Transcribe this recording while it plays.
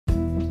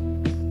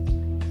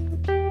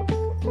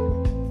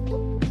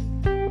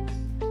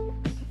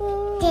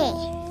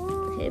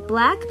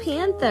Black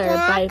Panther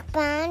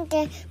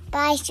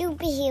by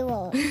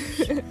superhero.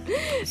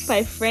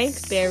 by Frank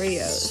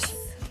Berrios.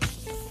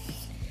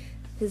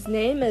 His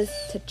name is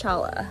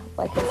T'Challa,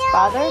 like his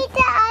father. Read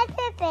the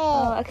other bit.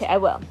 Oh, okay, I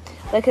will.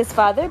 Like his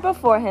father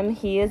before him,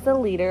 he is the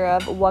leader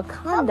of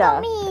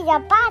Wakanda,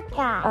 The bad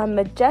guy. a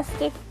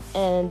majestic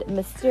and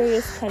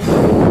mysterious country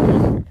in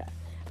Africa.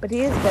 But he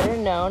is better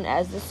known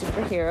as the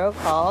superhero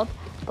called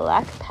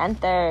Black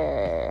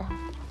Panther.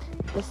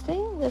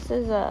 This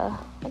is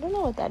I don't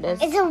know what that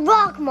is. It's a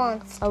rock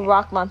monster. A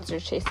rock monster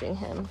chasing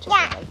him.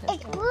 Yeah,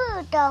 it's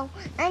blue though,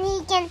 and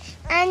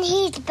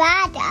he's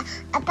bad,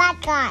 a bad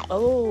guy.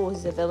 Oh,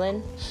 he's a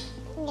villain.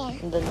 Yeah.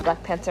 And then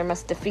Black Panther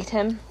must defeat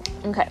him.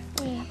 Okay.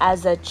 Yeah.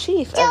 As a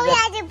chief So we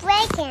had to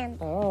break him.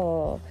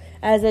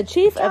 As a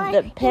chief of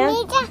the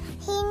Panther.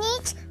 He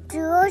needs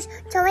tools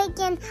so he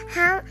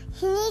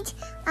needs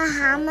a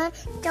hammer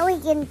so he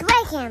can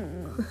break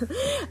him.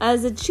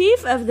 As a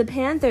chief of the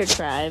Panther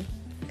tribe,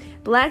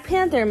 Black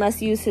Panther must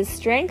use his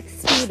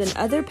strength, speed, and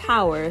other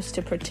powers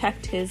to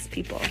protect his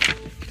people.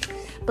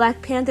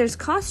 Black Panther's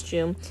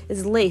costume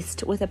is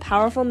laced with a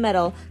powerful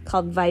metal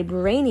called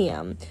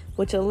vibranium,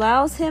 which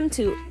allows him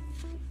to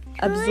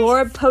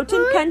absorb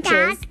potent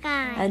punches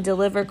and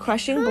deliver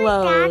crushing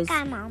blows.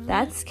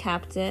 That's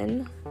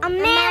Captain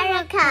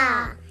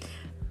America.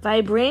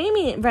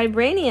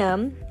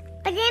 Vibranium.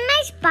 But in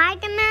my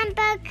Spider-Man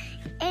book,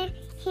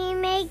 he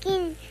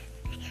making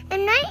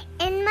in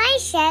my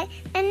set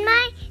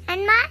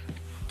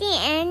the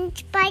end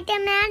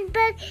Spider-Man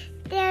book.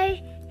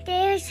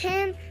 There's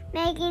him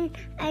making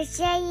a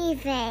shady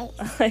face.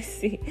 I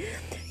see.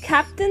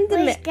 Captain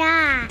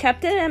that?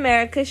 Captain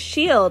America's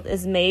shield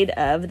is made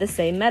of the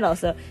same metal,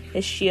 so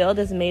his shield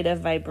is made of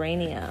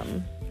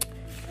vibranium.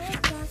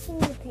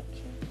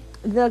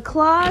 The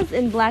claws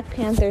in Black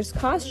Panther's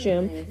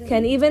costume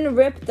can even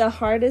rip the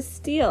hardest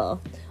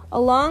steel.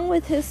 Along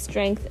with his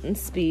strength and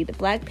speed,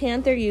 Black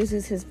Panther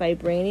uses his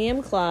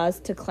vibranium claws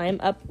to climb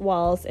up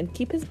walls and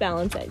keep his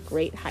balance at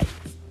great heights.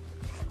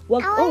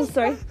 Our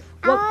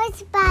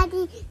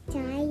body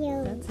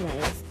tired. That's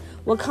nice.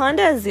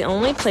 Wakanda is the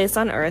only place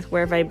on Earth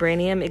where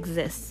vibranium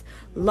exists.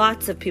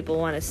 Lots of people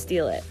want to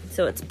steal it,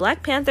 so it's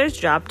Black Panther's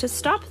job to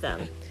stop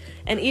them.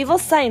 An evil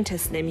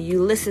scientist named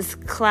Ulysses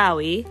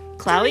Clowie.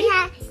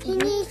 He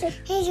needs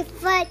his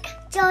foot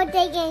so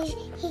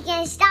he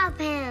can stop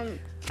him.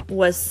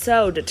 Was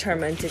so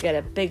determined to get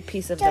a big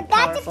piece of the So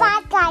that's a powerful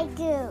bad guy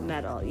too.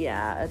 metal.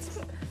 Yeah,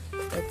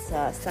 it's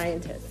a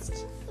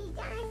scientist.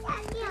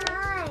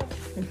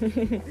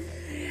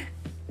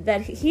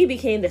 That he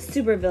became the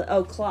supervillain.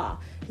 Oh, Claw.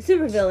 The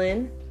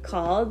supervillain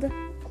called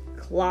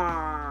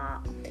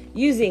Claw.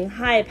 Using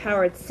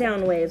high-powered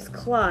sound waves,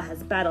 Claw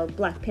has battled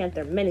Black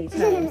Panther many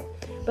times.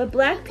 But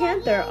Black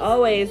Panther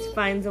always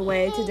finds a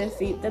way to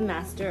defeat the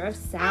Master of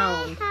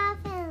Sound. I have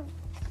him.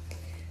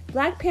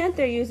 Black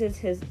Panther uses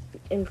his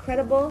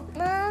incredible...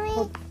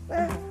 Mommy,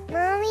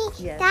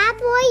 Yes. that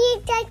boy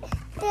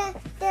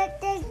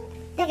is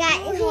the guy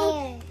in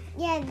here.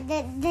 Yeah,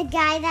 the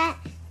guy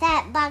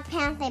that Black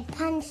Panther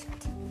punched.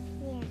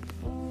 Yeah.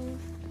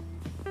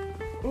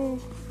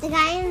 The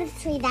guy in the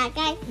tree, that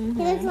guy, he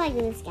looks like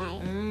this guy.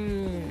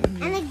 And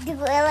the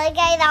gorilla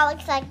guy, that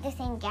looks like the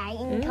same guy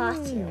in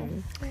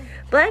costume.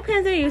 Black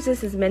Panther uses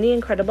his many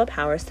incredible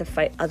powers to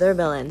fight other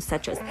villains,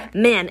 such as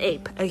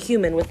Man-Ape, a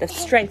human with the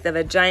strength of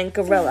a giant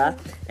gorilla,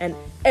 and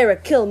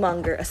Eric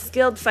Killmonger, a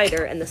skilled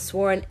fighter and the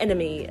sworn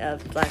enemy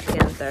of Black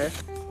Panther.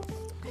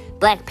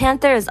 Black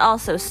Panther is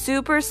also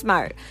super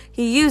smart.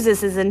 He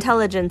uses his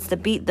intelligence to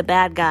beat the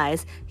bad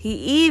guys.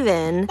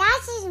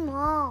 That's his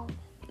mom.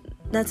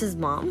 That's his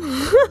mom?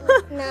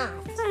 No.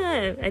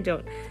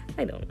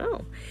 I don't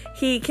know.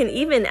 He can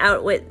even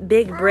outwit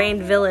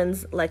big-brained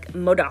villains like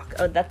MODOK.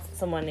 Oh, that's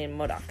someone named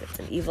MODOK. It's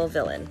an evil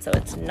villain, so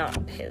it's not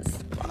his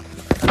mom.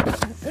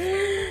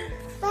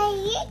 But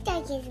he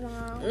like his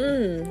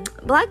mom.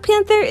 Black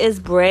Panther is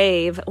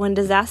brave. When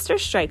disaster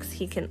strikes,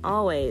 he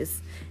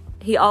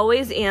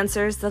always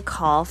answers the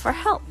call for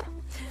help.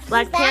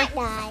 Black That Panther.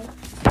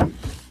 guy.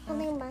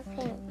 Something Black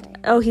Panther.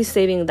 Oh, he's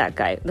saving that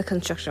guy. The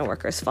construction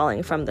workers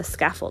falling from the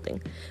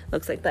scaffolding.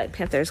 Looks like Black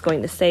Panther is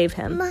going to save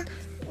him. Look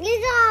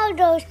at all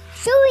those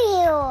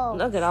superheroes.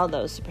 Look at all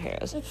those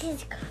superheroes. It's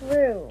his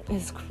crew.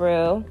 His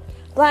crew.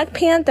 Black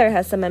Panther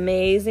has some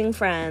amazing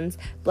friends.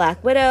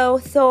 Black Widow,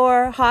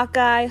 Thor,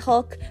 Hawkeye,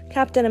 Hulk,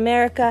 Captain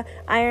America,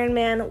 Iron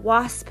Man,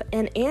 Wasp,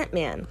 and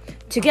Ant-Man.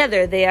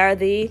 Together, they are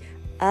the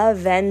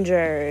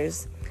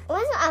Avengers.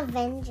 What's an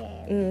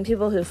Avenger?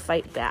 People who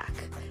fight back.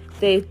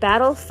 They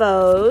battle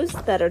foes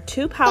that are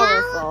too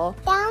powerful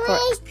That one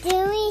is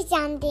doing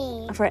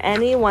something. for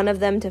any one of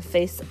them to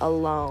face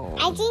alone.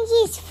 I think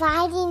he's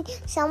fighting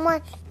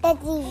someone the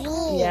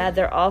TV. Yeah,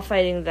 they're all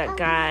fighting that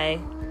guy.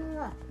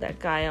 That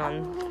guy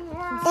on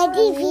The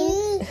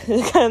TV.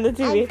 the guy on the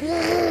TV.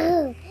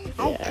 Yeah.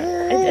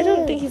 I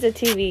don't think he's a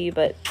TV,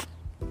 but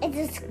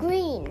It's a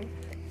screen.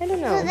 I don't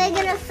So know. they're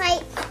gonna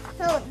fight.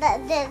 So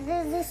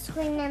the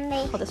screen and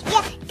they. Hold this one.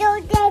 Yeah.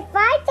 So they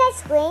fight the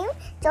screen.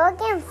 So it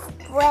can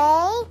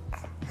break.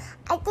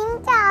 I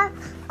think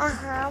a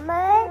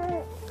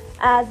hammer.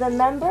 As a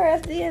member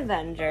of the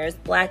Avengers,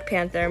 Black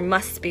Panther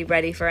must be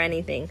ready for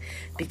anything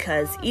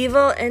because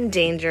evil and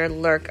danger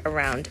lurk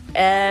around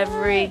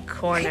every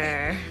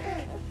corner.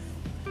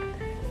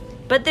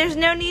 But there's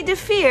no need to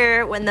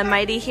fear when the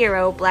mighty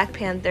hero Black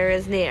Panther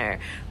is near.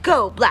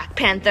 Go, Black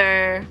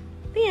Panther!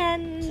 The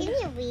end. Can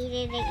you read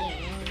it again?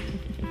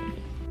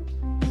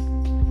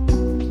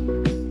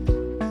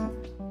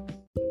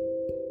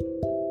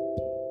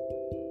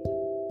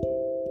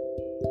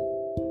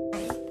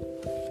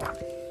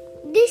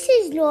 This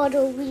is not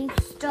a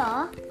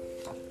rooster.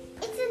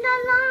 It's an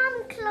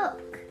alarm clock.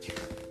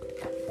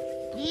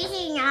 This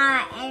is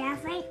not an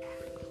elephant.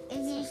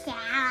 It's a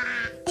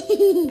shark.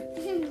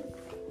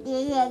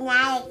 This is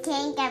not a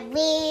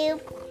kangaroo.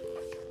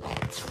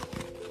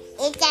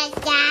 It's a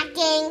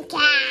talking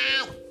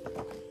cat.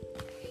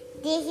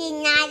 This is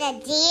not a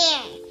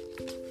deer.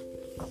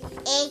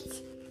 It's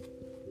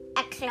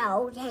a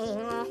clothes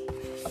hanger.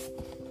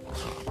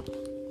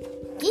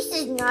 This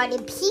is not a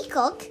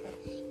peacock.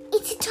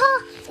 It's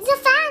a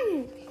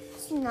fan.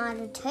 It's not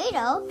a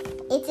turtle.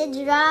 It's a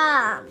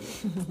drum.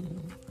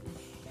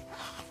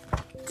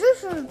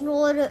 This is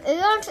not an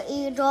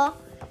anteater.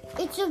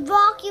 It's a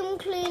vacuum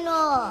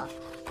cleaner.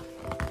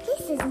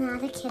 This is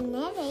not a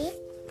canary.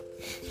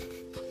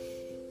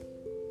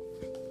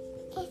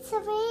 It's a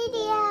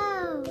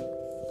radio.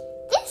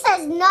 This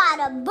is not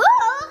a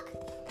book.